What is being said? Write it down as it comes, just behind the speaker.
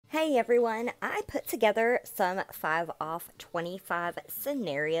Hey everyone, I put together some 5 off 25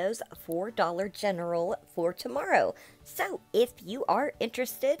 scenarios for Dollar General for tomorrow. So if you are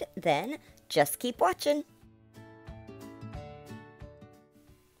interested, then just keep watching.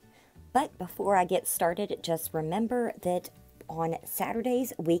 But before I get started, just remember that on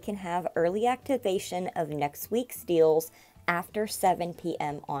Saturdays we can have early activation of next week's deals after 7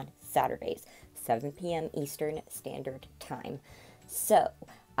 p.m. on Saturdays, 7 p.m. Eastern Standard Time. So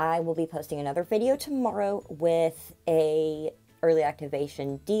I will be posting another video tomorrow with a early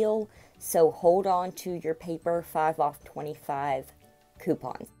activation deal. So hold on to your paper 5 off 25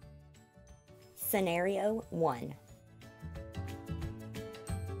 coupons. Scenario 1.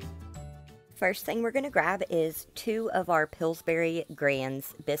 First thing we're going to grab is 2 of our Pillsbury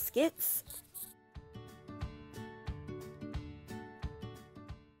Grands biscuits.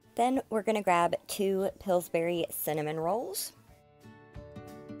 Then we're going to grab 2 Pillsbury cinnamon rolls.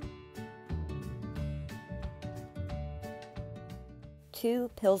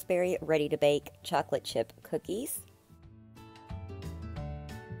 2 Pillsbury ready-to-bake chocolate chip cookies.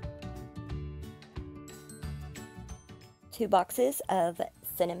 2 boxes of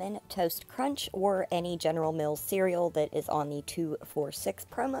Cinnamon Toast Crunch or any General Mills cereal that is on the 2 for $6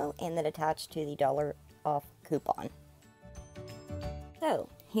 promo and that attached to the $1 off coupon. So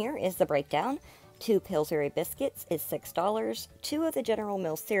here is the breakdown. 2 Pillsbury biscuits is $6. 2 of the General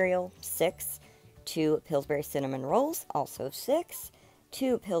Mills cereal, $6. 2 Pillsbury cinnamon rolls, also $6.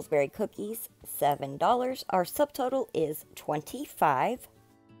 2 Pillsbury cookies, $7. Our subtotal is $25.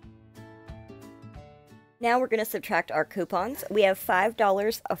 Now we're going to subtract our coupons. We have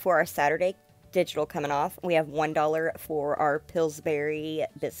 $5 for our Saturday digital coming off. We have $1 for our Pillsbury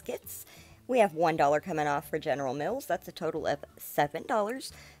biscuits. We have $1 coming off for General Mills. That's a total of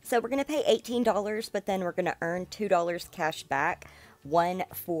 $7. So we're going to pay $18, but then we're going to earn $2 cash back. 1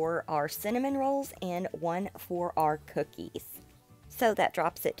 for our cinnamon rolls and 1 for our cookies. So that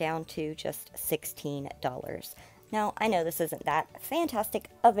drops it down to just $16. Now, I know this isn't that fantastic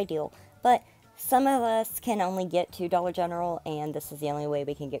of a deal, but some of us can only get to Dollar General, and this is the only way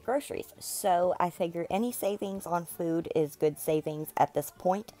we can get groceries. So I figure any savings on food is good savings at this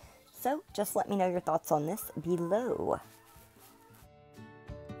point. So just let me know your thoughts on this below.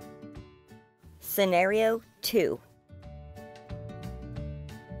 Scenario 2.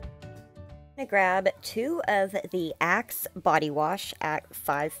 I'm going to grab 2 of the Axe body wash at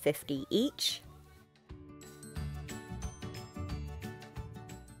 $5.50 each.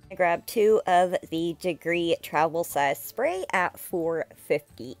 I grab 2 of the Degree travel size spray at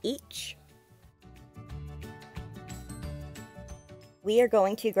 $4.50 each. We are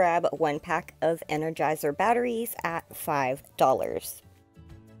going to grab 1 pack of Energizer batteries at $5.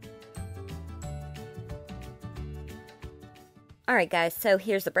 Alright guys, so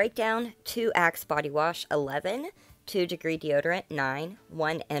here's the breakdown. 2 Axe body wash, $11. 2 Degree deodorant, $9.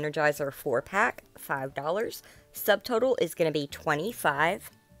 1 Energizer 4-pack, $5. Subtotal is going to be $25.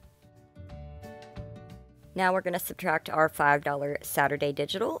 Now we're going to subtract our $5 Saturday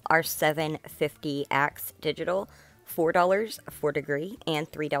digital, our $7.50 Axe digital, $4 for Degree,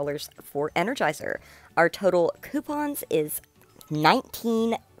 and $3 for Energizer. Our total coupons is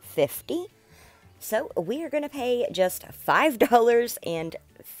 $19.50. So we are going to pay just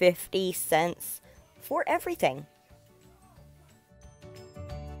 $5.50 for everything.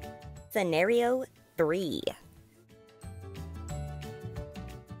 Scenario 3.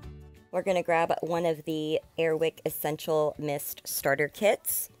 We're going to grab 1 of the Airwick Essential Mist Starter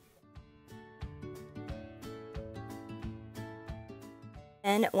Kits.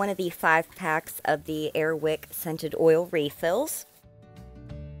 And 1 of the 5 packs of the Airwick Scented Oil Refills.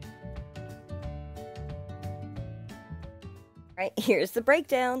 Alright, here's the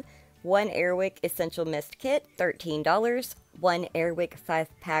breakdown. 1 Airwick Essential Mist Kit, $13. 1 Airwick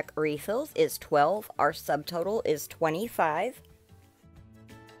 5-pack refills is $12. Our subtotal is $25.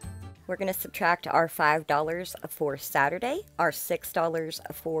 We're going to subtract our $5 for Saturday, our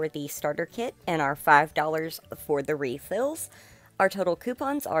 $6 for the starter kit, and our $5 for the refills. Our total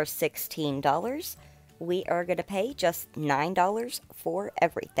coupons are $16. We are going to pay just $9 for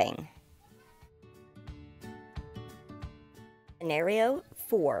everything. Scenario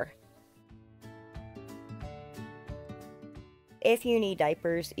 4. If you need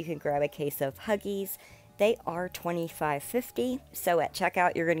diapers, you can grab a case of Huggies. They are $25.50, so at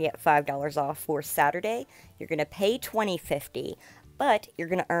checkout you're going to get $5 off for Saturday. You're going to pay $20.50, but you're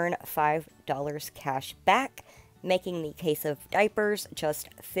going to earn $5 cash back, making the case of diapers just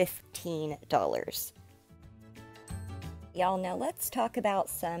 $15. Y'all, now let's talk about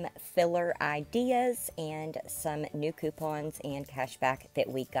some filler ideas and some new coupons and cashback that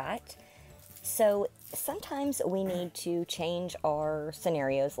we got. So sometimes we need to change our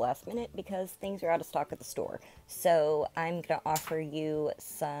scenarios last minute because things are out of stock at the store. So I'm going to offer you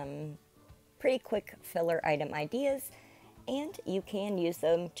some pretty quick filler item ideas, and you can use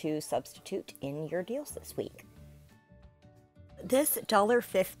them to substitute in your deals this week. This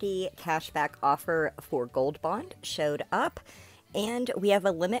 $1.50 cashback offer for Gold Bond showed up, and we have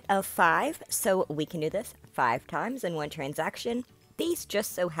a limit of 5, so we can do this 5 times in one transaction. These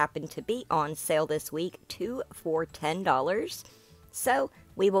just so happen to be on sale this week, 2 for $10. So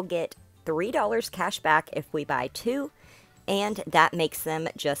we will get $3 cash back if we buy 2, and that makes them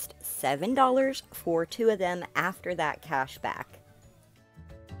just $7 for 2 of them after that cash back.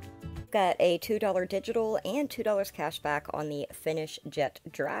 Got a $2 digital and $2 cash back on the Finish Jet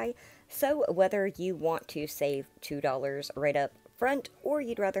Dry. So whether you want to save $2 right up front or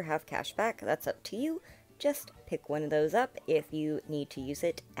you'd rather have cash back, that's up to you. Just pick one of those up if you need to use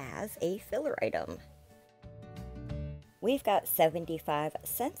it as a filler item. We've got 75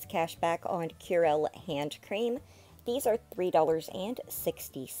 cents cash back on Curel hand cream. These are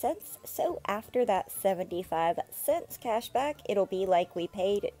 $3.60, so after that 75 cents cash back, it'll be like we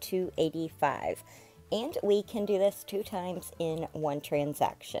paid $2.85. And we can do this 2 times in one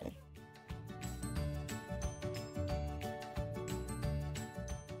transaction.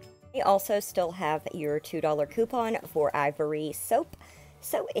 We also still have your $2 coupon for Ivory soap.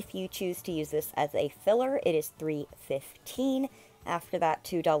 So if you choose to use this as a filler, it is $3.15. After that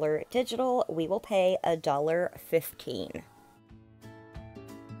 $2 digital, we will pay $1.15.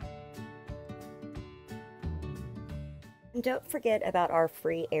 And don't forget about our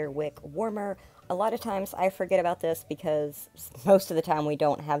free air wick warmer. A lot of times I forget about this because most of the time we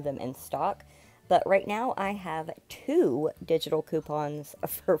don't have them in stock. But right now I have 2 digital coupons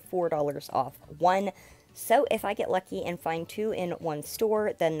for $4 off one. So if I get lucky and find 2 in one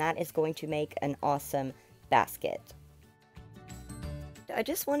store, then that is going to make an awesome basket. I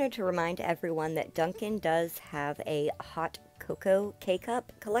just wanted to remind everyone that Dunkin' does have a hot cocoa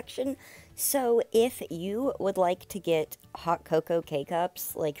K-Cup collection. So if you would like to get hot cocoa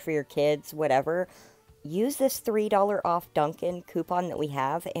K-Cups, like for your kids, whatever, use this $3 off Dunkin' coupon that we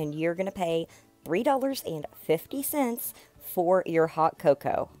have, and you're going to pay $3.50 for your hot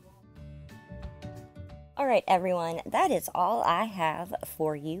cocoa. Alright everyone, that is all I have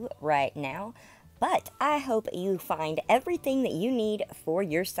for you right now. But I hope you find everything that you need for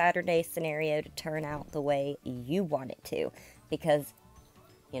your Saturday scenario to turn out the way you want it to. Because,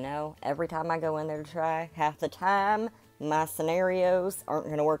 you know, every time I go in there to try, half the time my scenarios aren't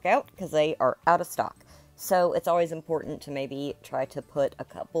going to work out because they are out of stock. So it's always important to maybe try to put a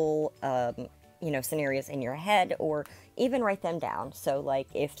couple, scenarios in your head or even write them down. So like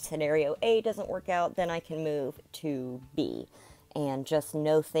if scenario A doesn't work out, then I can move to B. And just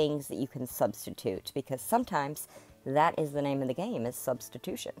know things that you can substitute, because sometimes that is the name of the game, is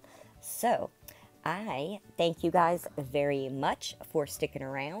substitution. So I thank you guys very much for sticking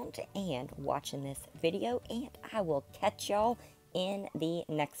around and watching this video, and I will catch y'all in the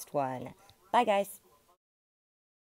next one. Bye guys.